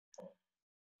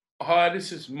Hi,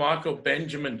 this is Michael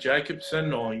Benjamin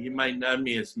Jacobson, or you may know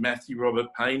me as Matthew Robert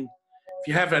Payne. If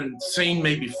you haven't seen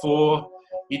me before,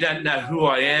 you don't know who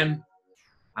I am.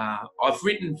 I've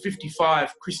written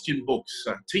 55 Christian books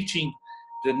teaching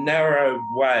the narrow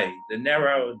way, the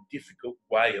narrow and difficult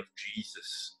way of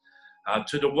Jesus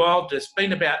to the world. There's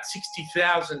been about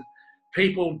 60,000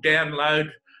 people download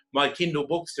my Kindle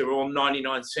books. They're all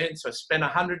 99 cents. I spent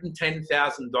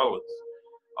 $110,000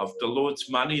 of the Lord's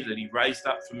money that he raised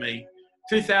up for me.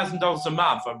 $2,000 a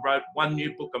month. I wrote one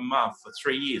new book a month for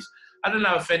 3 years. I don't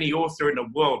know if any author in the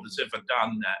world has ever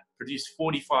done that, produced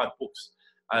 45 books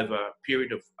over a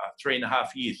period of 3.5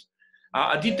 years.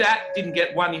 I did that, didn't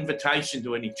get one invitation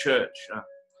to any church.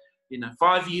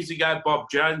 5 years ago,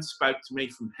 Bob Jones spoke to me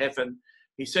from heaven.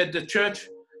 He said, the church,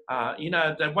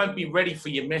 they won't be ready for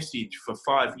your message for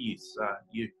 5 years.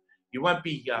 You won't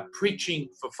be preaching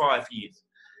for 5 years.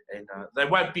 And they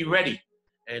won't be ready.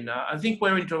 And I think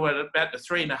we're into about the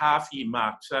 3.5 year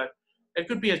mark. So it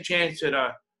could be a chance that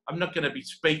I'm not going to be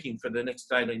speaking for the next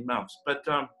 18 months. But,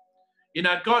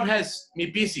 God has me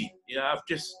busy. I've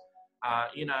just,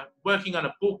 working on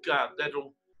a book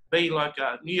that'll be like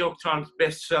a New York Times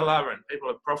bestseller, and people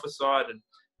have prophesied, and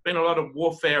been a lot of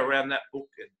warfare around that book.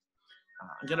 And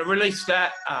I'm going to release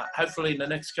that hopefully in the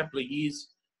next couple of years.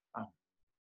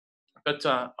 But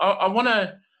I want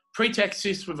to pretext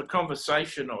this with a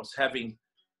conversation I was having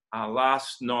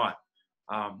last night.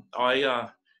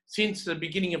 Since the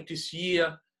beginning of this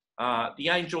year, the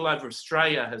angel over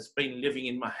Australia has been living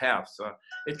in my house.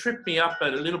 It tripped me up a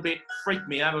little bit, freaked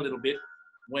me out a little bit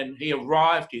when he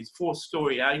arrived. He's a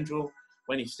 4-story angel.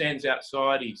 When he stands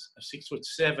outside, he's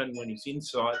 6'7" when he's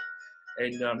inside.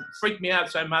 And freaked me out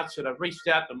so much that I reached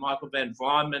out to Michael Benjamin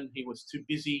Jacobson. He was too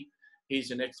busy.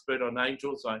 He's an expert on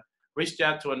angels. I reached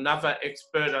out to another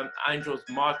expert on angels,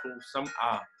 Micah,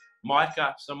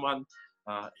 someone.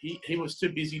 He was too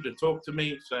busy to talk to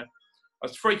me, so I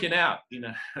was freaking out.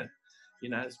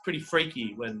 It's pretty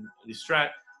freaky when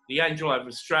the angel over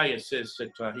Australia says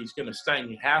that he's going to stay in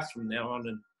your house from now on.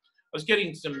 And I was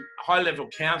getting some high-level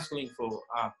counselling for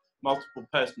multiple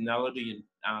personality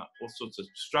and all sorts of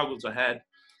struggles I had.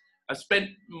 I spent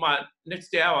my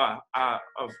next hour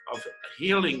of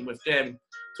healing with them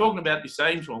talking about this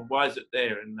angel and why is it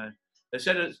there. And they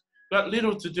said it's got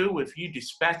little to do with you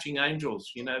dispatching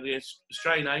angels. The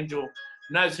Australian angel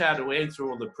knows how to answer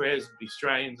all the prayers of the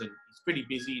Australians, and he's pretty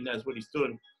busy, he knows what he's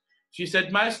doing. She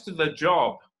said most of the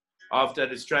job of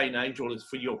that Australian angel is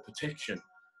for your protection.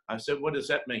 I said, what does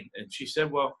that mean? And she said,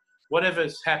 well,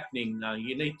 whatever's happening,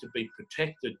 you need to be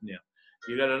protected now.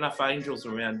 You've got enough angels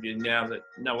around you now that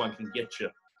no one can get you.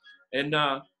 And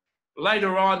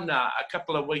later on, a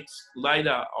couple of weeks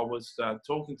later, I was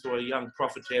talking to a young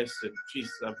prophetess, and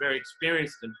she's very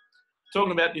experienced, and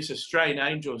talking about this Australian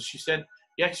angel. She said,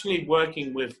 you're actually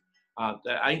working with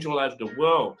the angel over the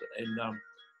world, and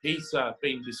he's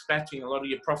been dispatching a lot of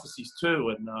your prophecies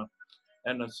too.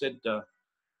 And I said, oh,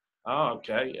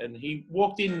 okay. And he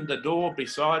walked in the door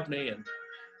beside me, and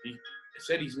he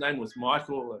said his name was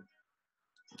Michael. And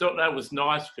I thought that was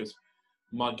nice because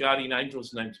my guardian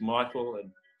angel's name's Michael, and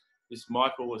this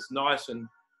Michael was nice. And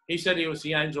he said he was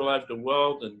the angel over the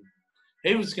world, and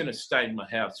he was going to stay in my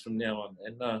house from now on.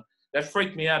 And that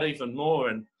freaked me out even more.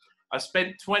 And I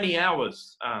spent 20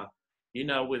 hours,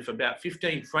 with about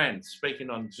 15 friends speaking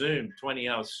on Zoom, 20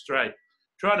 hours straight,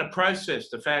 trying to process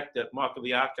the fact that Michael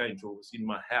the Archangel was in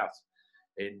my house.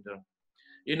 And,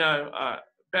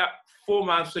 about 4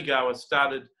 months ago, I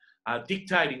started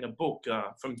dictating a book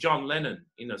from John Lennon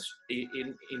in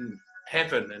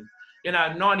heaven. And,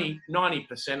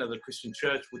 90% of the Christian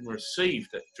church wouldn't receive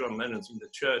that John Lennon's in the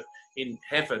church in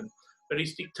heaven. But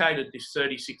he's dictated this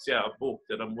 36-hour book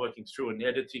that I'm working through and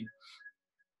editing.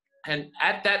 And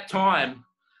at that time,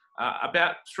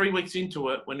 about 3 weeks into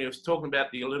it, when he was talking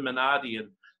about the Illuminati and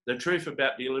the truth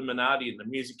about the Illuminati and the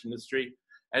music industry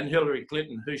and Hillary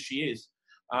Clinton, who she is,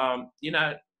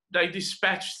 they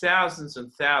dispatched thousands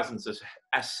and thousands of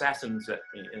assassins at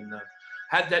me, and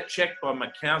had that checked by my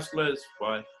counselors,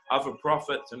 by other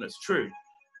prophets, and it's true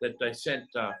that they sent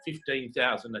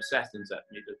 15,000 assassins at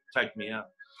me to take me out.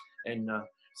 And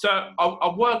so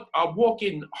I walk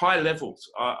in high levels.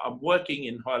 I'm working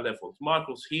in high levels.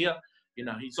 Michael's here,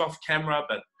 he's off camera,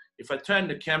 but if I turned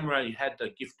the camera, he had the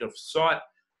gift of sight.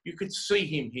 You could see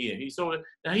him here.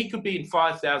 Now he could be in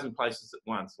 5,000 places at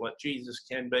once, like Jesus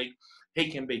can be. He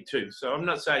can be too. So I'm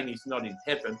not saying he's not in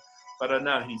heaven, but I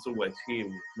know he's always here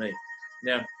with me.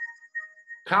 Now,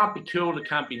 can't be killed, it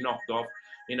can't be knocked off.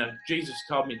 Jesus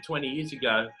told me 20 years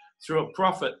ago through a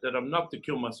prophet that I'm not to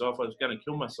kill myself. I was going to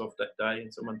kill myself that day,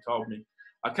 and someone told me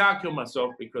I can't kill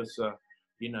myself because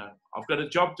you know, I've got a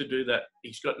job to do that.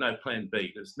 He's got no plan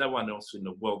B. There's no one else in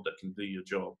the world that can do your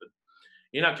job. And,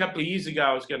 you know, a couple of years ago,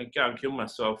 I was going to go and kill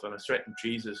myself, and I threatened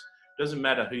Jesus. Doesn't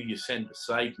matter who you send to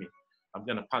save me. I'm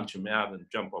going to punch him out and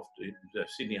jump off the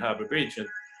Sydney Harbour Bridge. And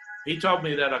he told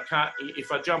me that I can't,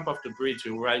 if I jump off the bridge,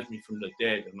 he'll raise me from the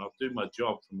dead, and I'll do my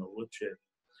job from a wheelchair.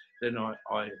 Then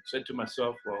I said to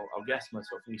myself, well, I'll gas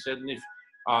myself. And he said, and if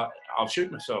I'll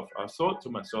shoot myself. I thought to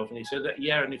myself, and he said that,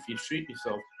 yeah, and if you shoot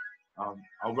yourself,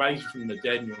 I'll raise you from the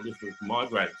dead and you'll live with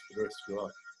migraines for the rest of your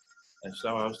life. And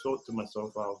so I thought to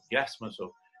myself, I'll gas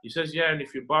myself. He says, yeah, and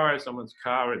if you borrow someone's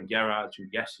car and garage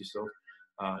and gas yourself,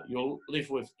 you'll live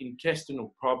with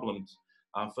intestinal problems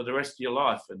for the rest of your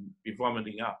life and be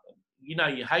vomiting up. And, you know,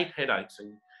 you hate headaches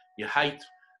and you hate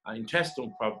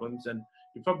intestinal problems, and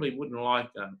you probably wouldn't like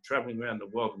traveling around the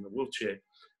world in a wheelchair.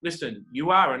 Listen,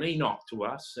 you are an Enoch to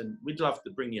us, and we'd love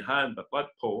to bring you home, but like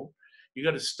Paul, you've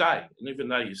got to stay. And even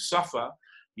though you suffer,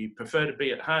 you prefer to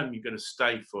be at home, you've got to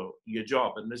stay for your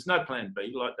job. And there's no plan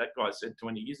B, like that guy said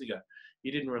 20 years ago.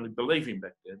 You didn't really believe him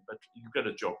back then, but you've got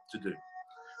a job to do.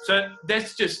 So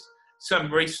that's just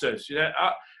some research. You know,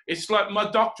 it's like my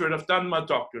doctorate. I've done my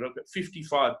doctorate. I've got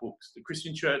 55 books. The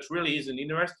Christian church really isn't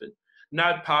interested.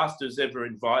 No pastor's ever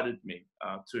invited me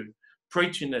to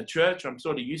preach in the church. I'm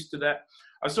sort of used to that.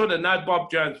 I sort of know Bob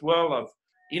Jones well. I've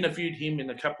interviewed him in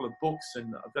a couple of books,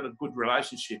 and I've got a good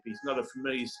relationship. He's not a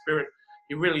familiar spirit.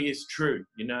 He really is true,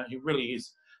 you know, he really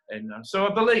is. And so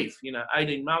I believe, you know,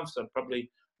 18 months, I probably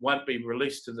won't be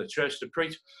released to the church to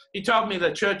preach. He told me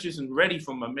the church isn't ready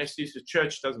for my message. The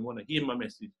church doesn't want to hear my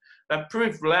message. They've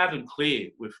proved loud and clear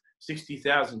with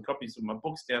 60,000 copies of my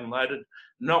books downloaded,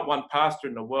 not one pastor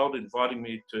in the world inviting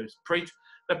me to preach.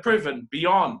 They've proven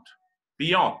beyond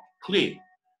clear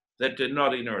that they're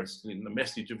not interested in the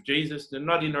message of Jesus. They're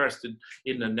not interested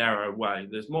in the narrow way.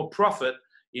 There's more profit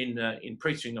in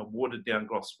preaching a watered-down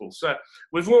gospel. So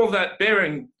with all that,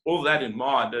 bearing all that in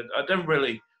mind, I don't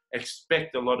really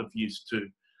expect a lot of you to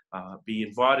be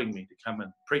inviting me to come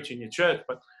and preach in your church,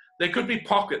 but there could be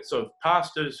pockets of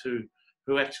pastors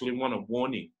who actually want a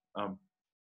warning.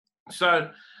 So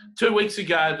 2 weeks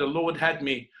ago, the Lord had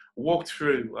me walk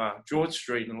through George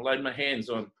Street and lay my hands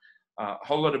on a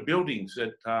whole lot of buildings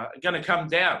that are going to come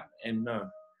down. And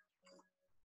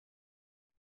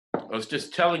I was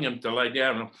just telling him to lay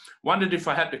down. I wondered if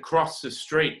I had to cross the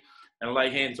street and lay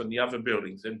hands on the other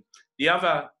buildings. And the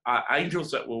other angels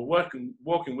that were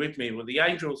walking with me were the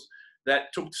angels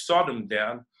that took Sodom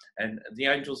down and the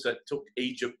angels that took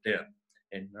Egypt down.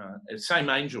 And same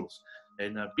angels,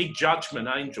 and big judgment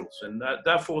angels. And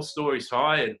they're 4 stories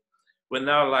high. And when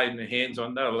they were laying their hands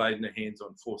on, they were laying their hands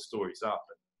on 4 stories up.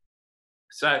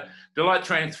 So they're like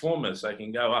transformers. They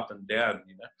can go up and down,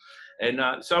 you know.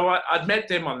 And so I'd met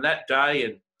them on that day,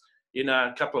 and, you know,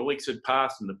 a couple of weeks had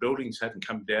passed and the buildings hadn't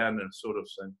come down, and sort of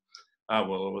saying, oh,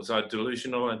 well, was I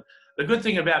delusional? And the good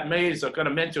thing about me is I've got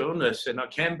a mental illness and I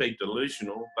can be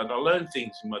delusional, but I learn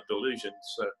things in my delusions,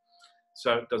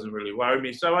 so it doesn't really worry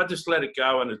me. So I just let it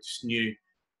go, and I just knew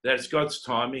that it's God's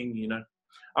timing, you know.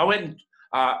 I went and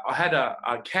I had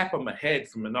a cap on my head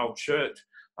from an old church,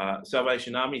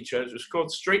 Salvation Army church. It was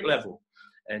called Street Level.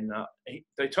 And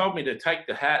they told me to take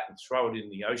the hat and throw it in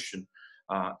the ocean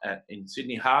in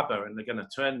Sydney Harbour, and they're going to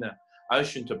turn the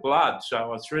ocean to blood.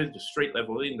 So I threw the Street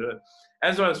Level into it.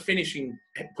 As I was finishing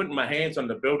putting my hands on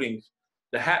the buildings,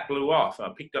 the hat blew off. I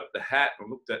picked up the hat and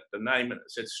looked at the name, and it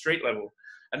said Street Level.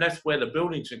 And that's where the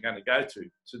buildings are going to go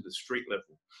to the street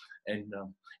level. And,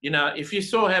 you know, if you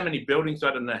saw how many buildings,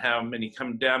 I don't know how many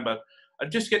come down, but I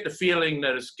just get the feeling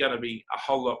that it's going to be a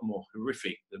whole lot more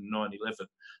horrific than 9/11.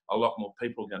 A lot more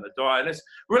people are going to die. And it's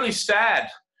really sad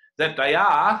that they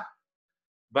are,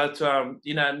 but,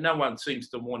 you know, no one seems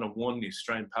to want to warn the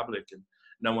Australian public, and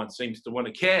no one seems to want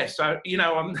to care. So, you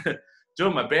know, I'm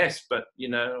doing my best, but, you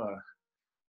know,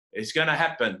 it's going to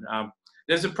happen.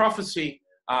 There's a prophecy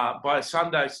by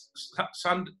Sadhu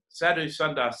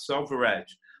Sundar Selvaraj.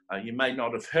 You may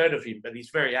not have heard of him, but he's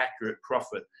a very accurate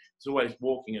prophet. He's always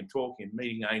walking and talking,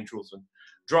 meeting angels and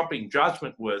dropping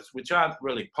judgment words, which aren't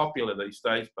really popular these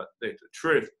days, but they're the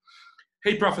truth.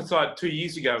 He prophesied 2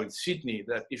 years ago in Sydney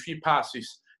that if you pass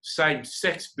this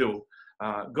same-sex bill,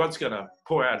 God's going to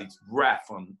pour out his wrath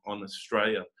on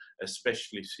Australia,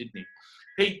 especially Sydney.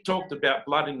 He talked about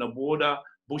blood in the water,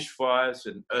 bushfires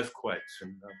and earthquakes.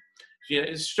 And yeah,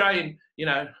 Australian, you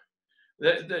know,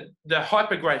 the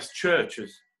hyper-grace church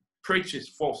preaches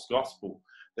false gospel,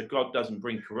 that God doesn't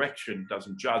bring correction,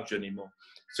 doesn't judge anymore.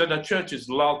 So the church is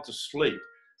lulled to sleep,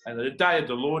 and the day of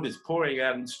the Lord is pouring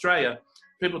out in Australia.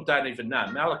 People don't even know.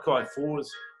 Malachi 4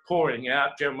 is pouring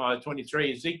out, Jeremiah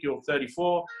 23, Ezekiel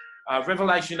 34.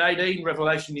 Revelation 18,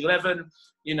 Revelation 11,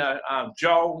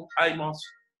 Joel, Amos,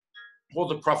 all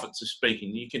the prophets are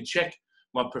speaking. You can check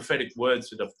my prophetic words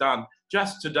that I've done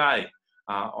just today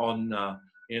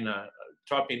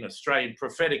type in Australian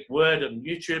prophetic word on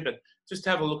YouTube and just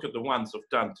have a look at the ones I've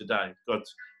done today.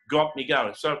 God's got me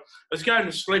going. So I was going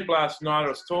to sleep last night. I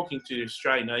was talking to the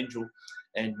Australian angel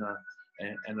and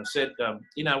I said,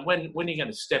 when are you going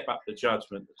to step up the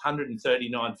judgment?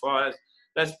 139 fires,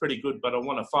 that's pretty good, but I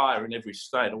want a fire in every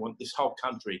state. I want this whole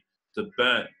country to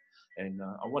burn. And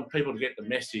I want people to get the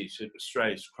message that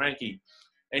Australia's cranky.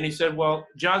 And he said, well,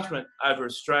 judgment over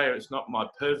Australia is not my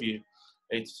purview.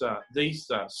 It's these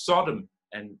Sodom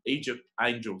and Egypt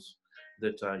angels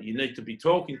that you need to be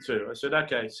talking to. I said,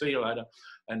 okay, see you later.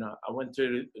 And I went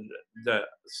to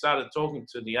started talking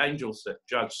to the angels that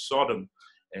judge Sodom.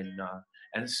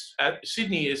 And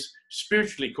Sydney is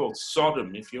spiritually called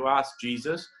Sodom. If you ask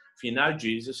Jesus, if you know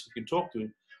Jesus, you can talk to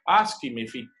him. Ask him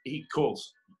if he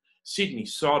calls Sydney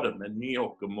Sodom and New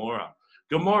York Gomorrah.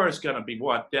 Gomorrah is going to be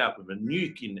wiped out with a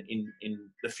nuke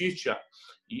in the future.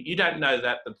 You don't know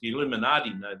that, but the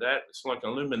Illuminati know that. It's like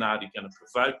Illuminati going to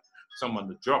provoke someone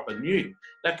to drop a nuke.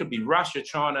 That could be Russia,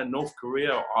 China, North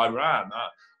Korea, or Iran.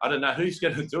 I don't know who's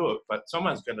going to do it, but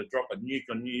someone's going to drop a nuke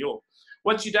on New York.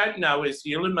 What you don't know is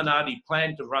the Illuminati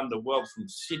plan to run the world from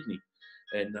Sydney.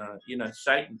 And,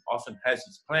 Satan often has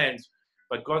his plans,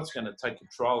 but God's going to take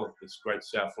control of this great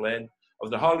Southland of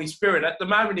the Holy Spirit. At the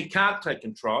moment, he can't take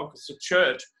control because the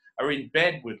church are in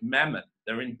bed with mammon.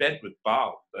 They're in bed with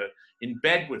Baal. They're in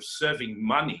bed with serving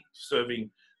money,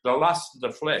 serving the lust of the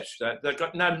flesh. They've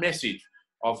got no message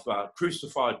of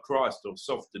crucified Christ or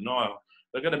self-denial.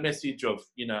 They've got a message of,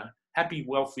 happy,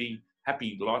 wealthy,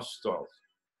 happy lifestyles.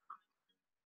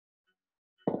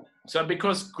 So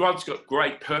because God's got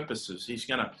great purposes, he's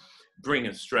going to bring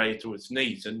Australia to its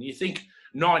knees. And you think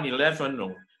 9/11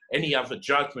 or any other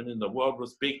judgment in the world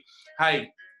was big.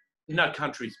 Hey, no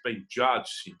country's been judged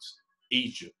since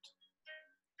Egypt.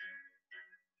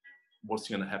 What's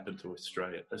going to happen to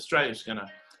Australia? Australia's going to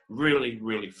really,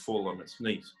 really fall on its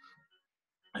knees.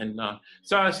 And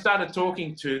so I started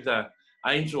talking to the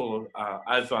angel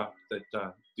over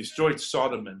that destroyed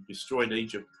Sodom and destroyed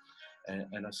Egypt.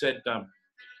 And I said,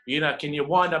 can you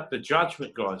wind up the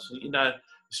judgment, guys?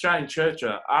 Australian church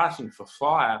are asking for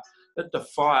fire. Let the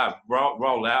fire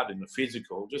roll out in the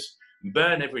physical. Just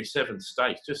burn every 7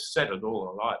 states. Just set it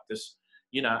all alight. Just,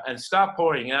 and start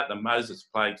pouring out the Moses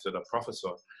plagues that are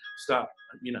prophesied. Start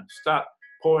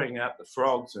pouring out the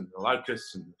frogs and the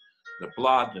locusts and the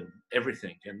blood and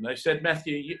everything. And they said,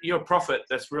 Matthew, you're a prophet.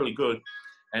 That's really good.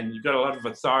 And you've got a lot of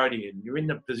authority and you're in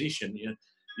the position. You're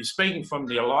speaking from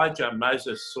the Elijah,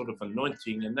 Moses sort of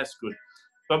anointing, and that's good.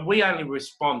 But we only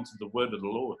respond to the word of the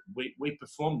Lord. We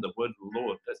perform the word of the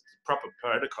Lord. That's the proper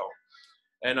protocol.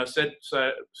 And I said,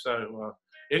 so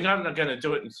you're not going to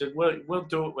do it. And he said, we'll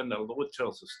do it when the Lord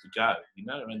tells us to go,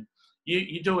 And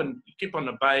you do, and you keep on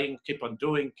obeying, keep on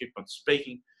doing, keep on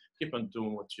speaking, keep on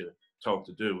doing what you're told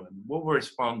to do. And we'll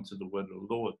respond to the word of the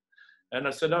Lord. And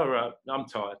I said, all right, I'm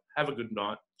tired. Have a good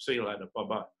night. See you later.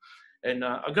 Bye-bye. And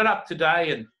I got up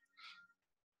today and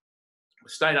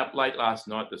stayed up late last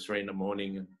night to 3 a.m.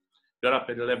 and got up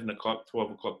at 11 o'clock,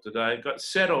 12 o'clock today, got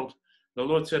settled. The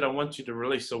Lord said, I want you to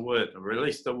release a word. I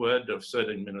released a word of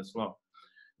 13 minutes long.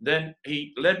 Then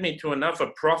he led me to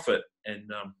another prophet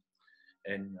and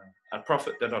a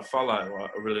prophet that I follow, I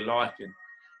really like. And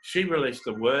she released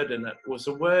a word, and it was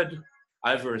a word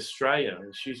over Australia.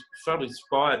 And she felt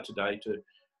inspired today to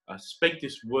speak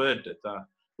this word that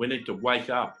we need to wake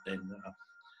up.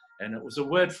 And it was a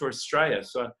word for Australia.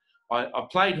 So I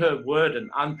played her word and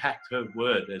unpacked her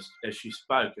word as she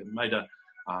spoke and made a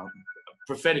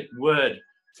prophetic word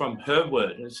from her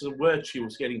word. And it's a word she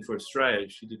was getting for Australia.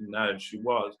 She didn't know she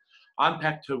was. I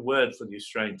unpacked her word for the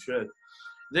Australian church.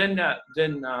 Then I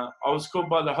was called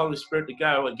by the Holy Spirit to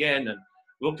go again and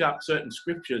look up certain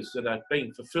scriptures that are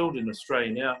being fulfilled in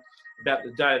Australia now about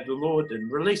the day of the Lord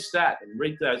and release that and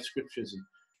read those scriptures and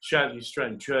show the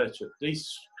Australian church that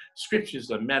these scriptures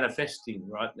are manifesting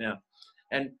right now.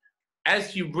 And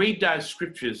as you read those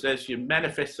scriptures, as you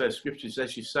manifest those scriptures,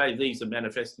 as you say these are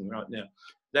manifesting right now,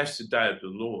 that's the day of the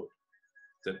Lord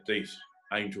that these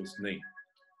angels need.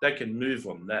 They can move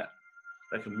on that.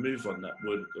 They can move on that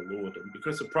word of the Lord. And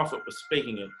because the prophet was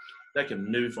speaking it, they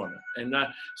can move on it. And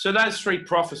so those 3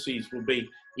 prophecies will be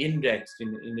indexed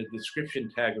in the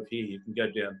description tag of here. You can go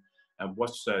down and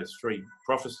watch those 3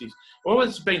 prophecies.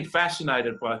 Always been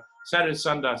fascinated by Saturday,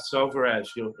 Sunday,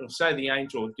 Silverage. He'll say the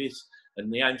angel of this,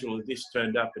 and the angel of this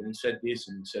turned up, and he said this,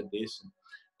 and he said this, and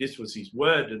this was his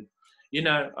word. And,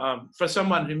 for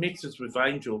someone who mixes with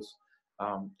angels,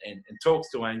 and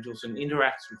talks to angels and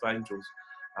interacts with angels.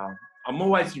 I'm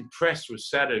always impressed with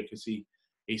Sado because he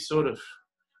sort of,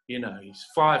 he's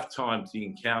 5 times the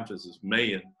encounters as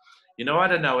me. And, I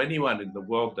don't know anyone in the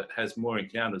world that has more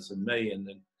encounters than me, and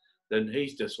then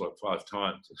he's just like 5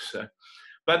 times. So,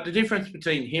 but the difference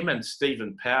between him and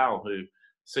Stephen Powell, who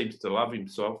seems to love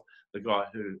himself, the guy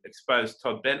who exposed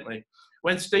Todd Bentley,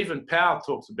 when Stephen Powell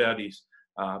talks about his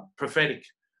prophetic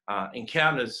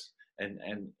encounters and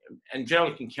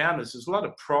angelic encounters, there's a lot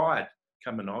of pride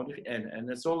coming on, and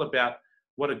it's all about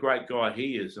what a great guy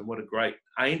he is and what a great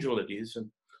angel it is.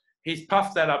 And he's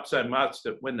puffed that up so much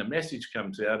that when the message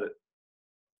comes out, it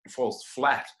falls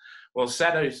flat. Well,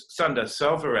 Sunday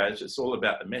Salvarez, it's all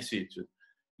about the message.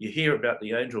 You hear about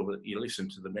the angel, but you listen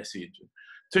to the message.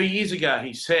 2 years ago,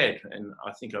 he said, and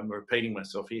I think I'm repeating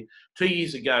myself here, 2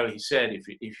 years ago, he said,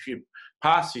 if you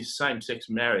pass this same-sex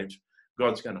marriage,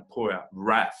 God's going to pour out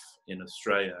wrath in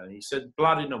Australia. And he said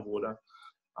blood in the water,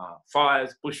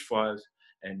 fires, bushfires,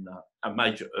 and a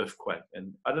major earthquake.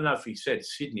 And I don't know if he said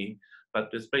Sydney, but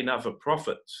there's been other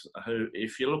prophets who,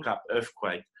 if you look up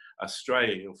earthquake,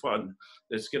 Australia, you'll find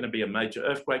there's going to be a major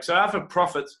earthquake. So other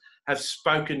prophets have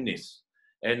spoken this,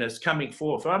 and it's coming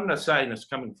forth. I'm not saying it's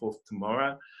coming forth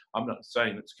tomorrow. I'm not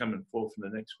saying it's coming forth in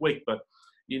the next week, but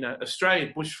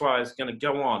Australian bushfire is going to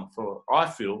go on I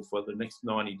feel, for the next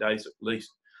 90 days at least.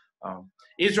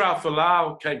 Israel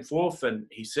Folau came forth and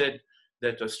he said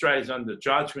that Australia's under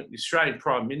judgment. The Australian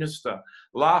Prime Minister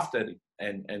laughed at him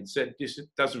and said, this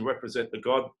doesn't represent the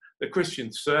God the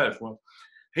Christians serve. Well,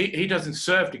 he doesn't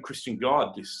serve the Christian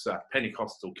God, this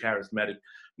Pentecostal, charismatic,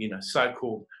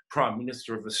 so-called Prime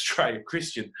Minister of Australia,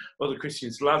 Christian. Well, the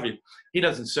Christians love him. He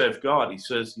doesn't serve God. He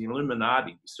serves the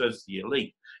Illuminati. He serves the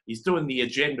elite. He's doing the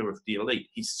agenda of the elite.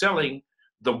 He's selling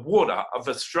the water of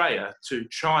Australia to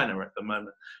China at the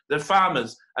moment. The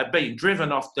farmers are being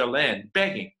driven off their land,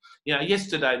 begging.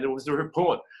 Yesterday there was a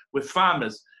report with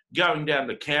farmers going down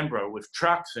to Canberra with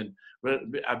trucks and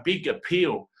a big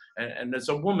appeal. And there's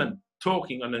a woman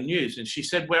talking on the news, and she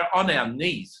said, we're on our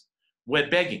knees. We're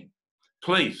begging.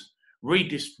 Please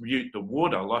redistribute the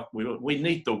water. Like we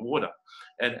need the water.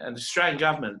 And the Australian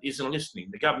government isn't listening.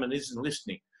 The government isn't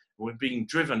listening. We're being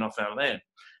driven off our land.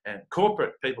 And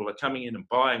corporate people are coming in and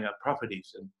buying our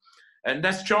properties. And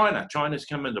that's China. China's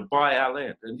coming to buy our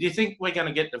land. And do you think we're going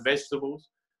to get the vegetables?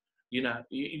 You're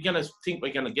going to think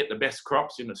we're going to get the best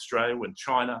crops in Australia when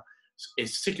China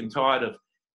is sick and tired of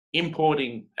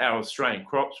importing our Australian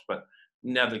crops, but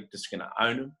now they're just going to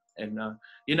own them.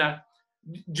 And,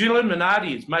 the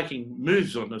Illuminati is making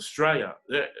moves on Australia.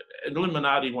 The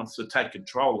Illuminati wants to take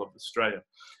control of Australia.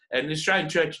 And the Australian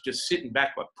church is just sitting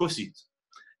back like pussies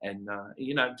and,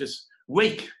 just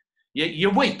weak.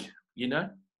 You're weak,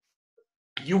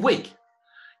 You're weak.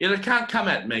 They can't come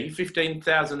at me,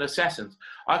 15,000 assassins.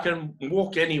 I can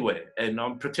walk anywhere and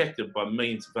I'm protected by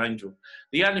means of angels.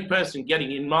 The only person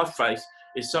getting in my face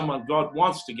is someone God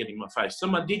wants to get in my face.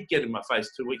 Someone did get in my face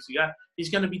 2 weeks ago.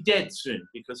 He's going to be dead soon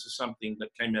because of something that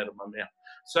came out of my mouth.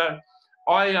 So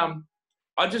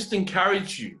I just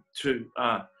encourage you to,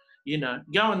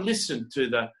 go and listen to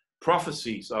the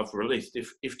prophecies I've released.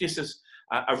 If this has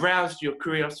aroused your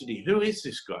curiosity, who is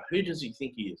this guy? Who does he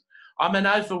think he is? I'm an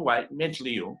overweight,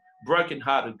 mentally ill,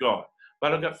 broken-hearted guy,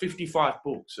 but I've got 55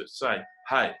 books that say,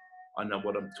 hey, I know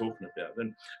what I'm talking about.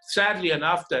 And sadly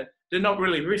enough, that they're not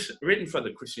really written for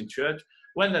the Christian church.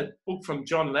 When the book from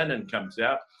John Lennon comes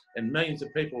out and millions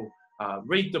of people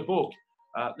read the book,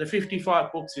 the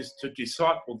 55 books is to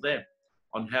disciple them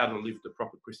on how to live the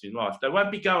proper Christian life. They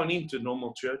won't be going into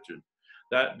normal churches.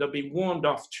 They'll be warned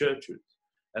off churches,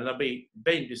 and they'll be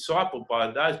being discipled by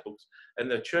those books and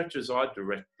the churches I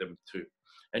direct them to.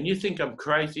 And you think I'm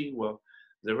crazy? Well,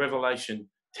 the Revelation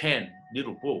 10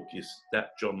 little book is that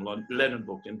John Lennon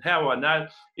book. And how I know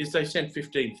is they sent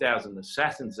 15,000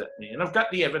 assassins at me. And I've got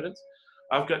the evidence.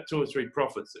 I've got 2 or 3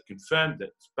 prophets that confirmed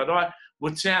it. But I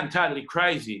would sound totally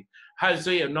crazy.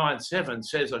 Hosea 9:7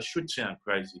 says I should sound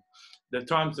crazy. The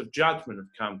times of judgment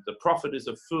have come. The prophet is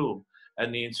a fool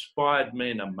and the inspired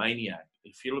man a maniac.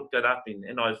 If you look that up in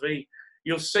NIV,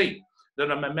 you'll see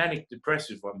that I'm a manic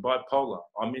depressive. I'm bipolar.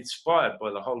 I'm inspired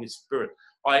by the Holy Spirit.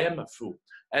 I am a fool.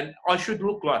 And I should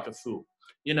look like a fool.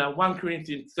 1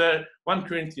 Corinthians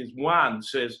 1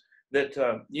 says that,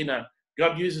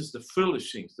 God uses the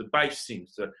foolish things, the base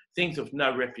things, the things of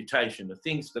no reputation, the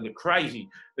things that are crazy,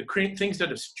 the things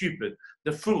that are stupid,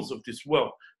 the fools of this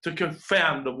world, to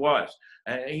confound the wise.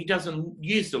 He doesn't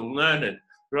use the learned,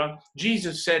 right?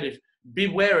 Jesus said,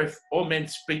 beware if all men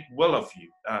speak well of you,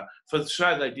 for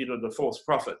so they did of the false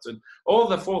prophets. And all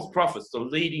the false prophets are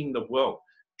leading the world,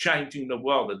 changing the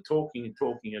world and talking and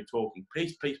talking and talking.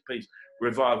 Peace, peace, peace.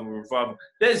 Revival, revival.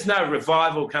 There's no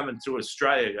revival coming to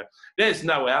Australia. There's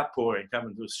no outpouring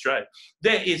coming to Australia.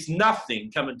 There is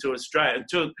nothing coming to Australia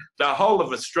until the whole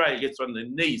of Australia gets on their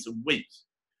knees and weeps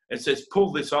and says,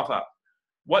 pull this off up.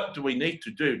 What do we need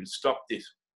to do to stop this?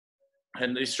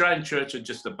 And the Australian church are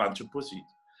just a bunch of pussies.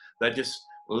 They just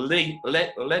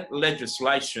let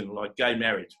legislation like gay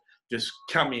marriage just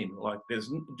come in like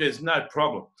there's no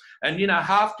problem. And, you know,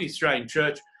 half the Australian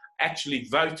church actually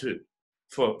voted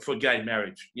for gay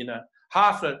marriage. You know,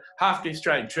 half the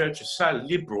Australian church is so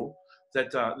liberal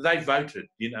that they voted.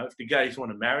 You know, if the gays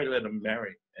want to marry, let them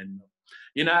marry. And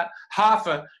you know,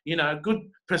 a good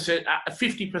percent,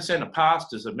 50% of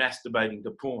pastors are masturbating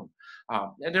to porn.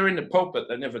 And they're in the pulpit,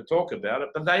 they never talk about it,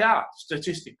 but they are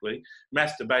statistically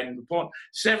masturbating to porn.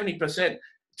 70%,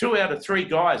 2 out of 3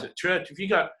 guys at church. If you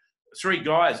got 3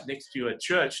 guys next to you at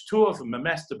church, 2 of them are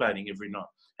masturbating every night.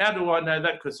 How do I know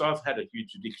that? Because I've had a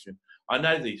huge addiction. I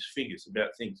know these figures about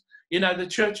things. You know, the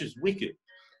church is wicked.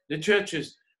 The church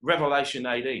is Revelation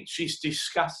 18. She's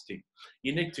disgusting.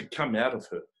 You need to come out of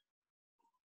her.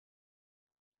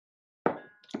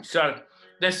 So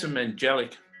there's some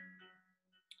angelic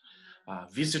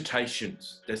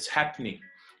visitations that's happening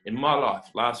in my life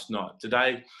last night.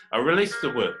 Today, I released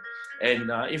the word. And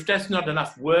if that's not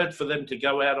enough word for them to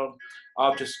go out on,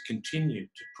 I'll just continue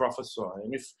to prophesy.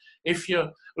 And if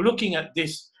you're looking at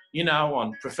this, you know,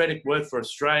 on Prophetic Word for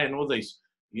Australia, and all these,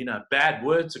 you know, bad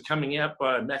words are coming out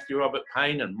by Matthew Robert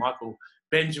Payne and Michael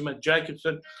Benjamin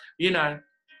Jacobson, you know,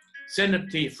 send them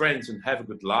to your friends and have a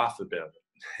good laugh about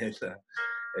it.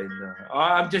 And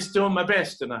I'm just doing my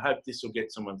best, and I hope this will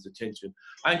get someone's attention.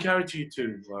 I encourage you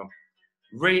to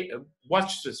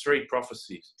watch the 3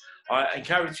 prophecies. I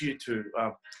encourage you to,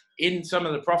 in some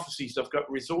of the prophecies, I've got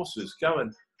resources. Go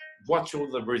and watch all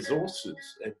the resources.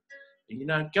 And, you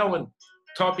know, go and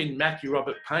type in Matthew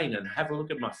Robert Payne and have a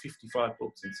look at my 55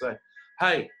 books and say,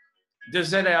 hey, does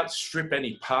that outstrip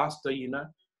any pastor, you know?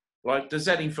 Like, does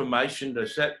that information,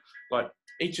 like,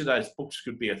 each of those books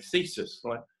could be a thesis.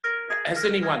 Like, has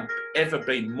anyone ever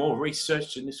been more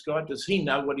researched than this guy? Does he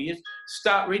know what he is?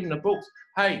 Start reading the books.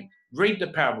 Hey, read the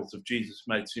parables of Jesus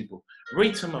made simple.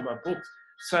 Read some of my books.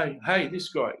 Say, hey, this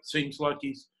guy seems like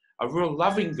he's a real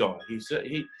loving guy.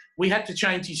 We had to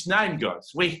change his name,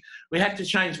 guys. We had to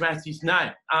change Matthew's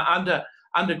name.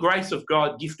 Under grace of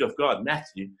God, gift of God,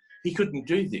 Matthew, he couldn't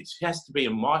do this. He has to be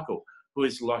a Michael who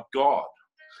is like God.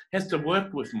 He has to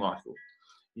work with Michael.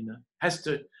 You know, has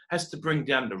to bring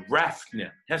down the wrath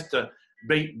now. Has to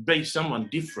be someone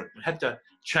different. Had to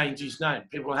change his name.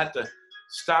 People had to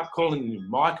start calling him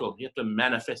Michael. He had to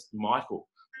manifest Michael.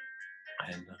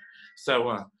 And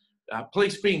so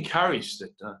please be encouraged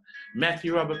that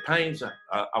Matthew Robert Payne's a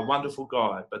wonderful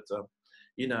guy, but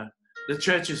you know, the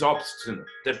church is obstinate.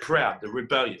 They're proud. They're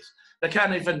rebellious. They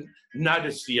can't even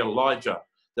notice the Elijah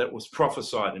that was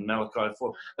prophesied in Malachi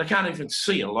 4. They can't even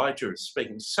see Elijah is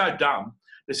speaking. So dumb.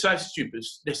 They're so stupid.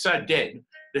 They're so dead.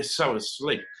 They're so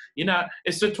asleep. You know,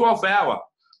 it's the 12th hour.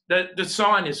 The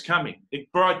sign is coming. The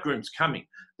bridegroom's coming.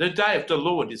 The day of the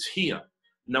Lord is here.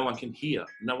 No one can hear.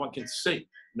 No one can see.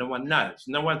 No one knows.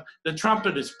 The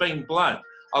trumpet is being blown.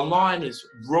 A lion is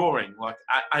roaring, like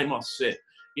Amos said.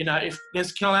 You know, if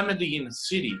there's calamity in a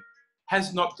city,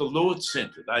 has not the Lord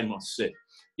sent it, Amos said.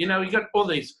 You know, you got all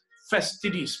these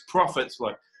fastidious prophets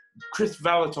like Chris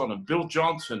Valaton and Bill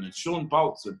Johnson and Sean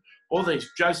Bolts and all these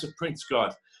Joseph Prince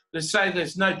guys. They say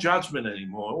there's no judgment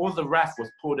anymore. All the wrath was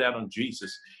poured out on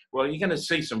Jesus. Well, you're going to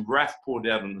see some wrath poured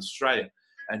out on Australia.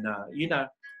 And, you know,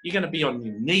 you're going to be on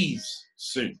your knees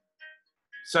soon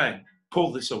saying,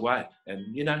 pull this away.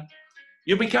 And, you know,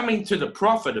 you'll be coming to the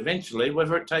prophet eventually,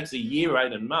 whether it takes a year,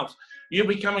 18 months. You'll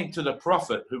be coming to the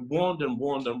prophet who warned and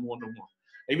warned and warned and warned.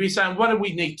 He'll be saying, what do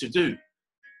we need to do?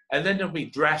 And then there'll be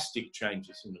drastic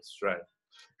changes in Australia.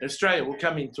 Australia will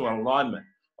come into alignment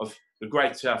of the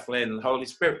Great Southland and the Holy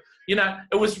Spirit. You know,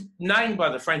 it was named by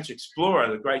the French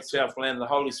explorer, the Great Southland and the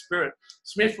Holy Spirit.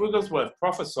 Smith Wigglesworth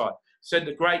prophesied, said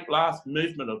the great last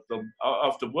movement of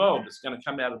the world is going to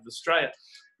come out of Australia.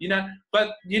 You know,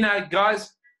 but, you know,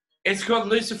 guys, it's called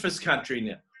Lucifer's country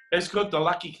now. It's called the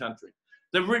lucky country.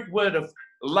 The root word of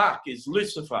luck is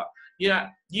Lucifer. You know,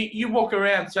 you walk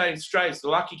around saying Australia's the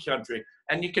lucky country,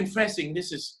 and you're confessing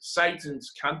this is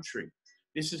Satan's country.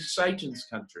 This is Satan's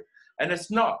country. And it's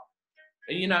not.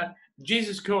 You know,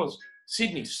 Jesus calls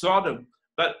Sydney Sodom,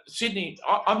 but Sydney,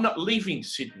 I'm not leaving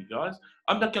Sydney, guys.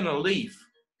 I'm not going to leave.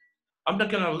 I'm not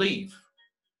going to leave.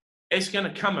 It's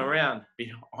going to come around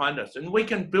behind us, and we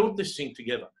can build this thing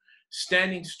together,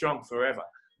 standing strong forever.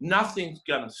 Nothing's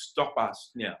going to stop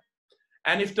us now.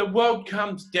 And if the world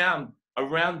comes down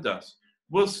around us.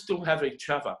 We'll still have each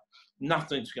other.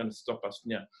 Nothing's going to stop us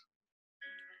now.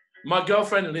 My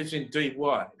girlfriend lives in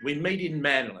DY. We meet in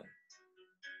Manly.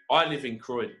 I live in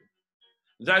Croydon.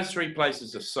 Those three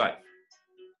places are safe.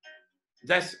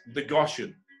 That's the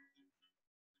Goshen.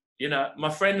 You know, my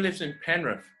friend lives in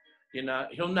Penrith. You know,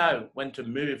 he'll know when to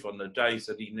move on the days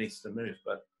that he needs to move.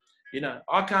 But, you know,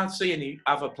 I can't see any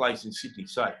other place in Sydney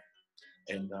safe.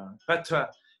 And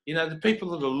you know, the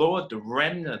people of the Lord, the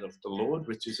remnant of the Lord,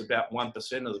 which is about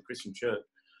 1% of the Christian church,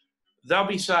 they'll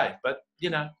be safe. But, you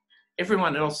know,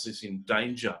 everyone else is in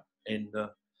danger. And,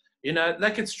 you know,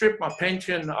 they could strip my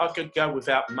pension. I could go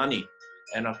without money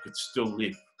and I could still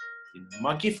live. You know,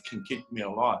 my gift can keep me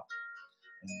alive.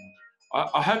 And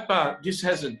I hope this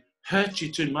hasn't hurt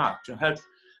you too much. I hope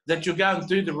that you'll go and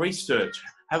do the research.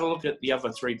 Have a look at the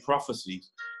other three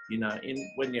prophecies. You know,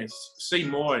 when you see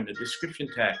more in the description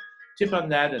tag, tip on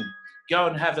that and go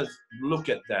and have a look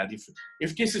at that.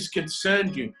 If this has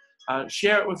concerned you,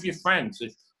 share it with your friends.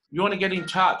 If you want to get in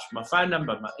touch, my phone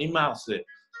number, my email's there.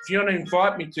 If you want to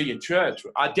invite me to your church,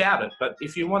 I doubt it, but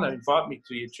if you want to invite me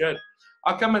to your church,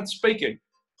 I'll come and speak at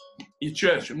your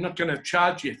church. I'm not going to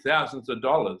charge you thousands of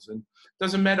dollars. And it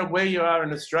doesn't matter where you are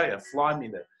in Australia, fly me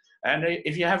there. And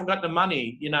if you haven't got the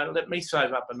money, you know, let me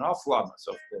save up and I'll fly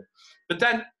myself there. But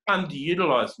don't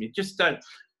underutilize me. Just don't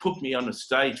put me on a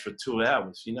stage for 2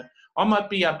 hours, you know. I might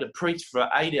be able to preach for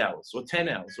 8 hours or 10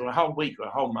 hours or a whole week or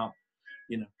a whole month,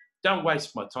 you know. Don't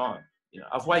waste my time. You know,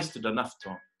 I've wasted enough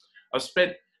time. I've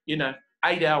spent, you know,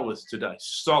 8 hours today,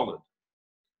 solid,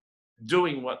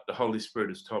 doing what the Holy Spirit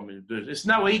has told me to do. There's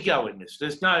no ego in this.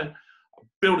 There's no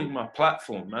building my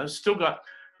platform. I've still got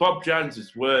Bob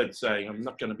Jones's word saying I'm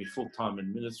not going to be full-time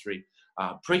in ministry,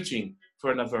 preaching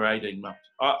for another 18 months.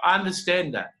 I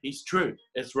understand that. He's true.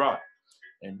 It's right.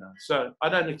 And so I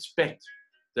don't expect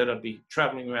that I'll be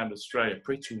traveling around Australia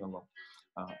preaching a lot.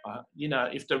 You know,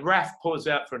 if the raft pours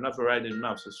out for another 18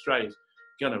 months, Australia's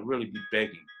going to really be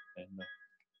begging. And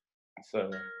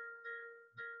so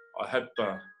I hope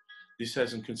this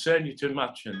hasn't concerned you too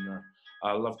much. And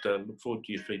I'd love to look forward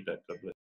to your feedback. God bless.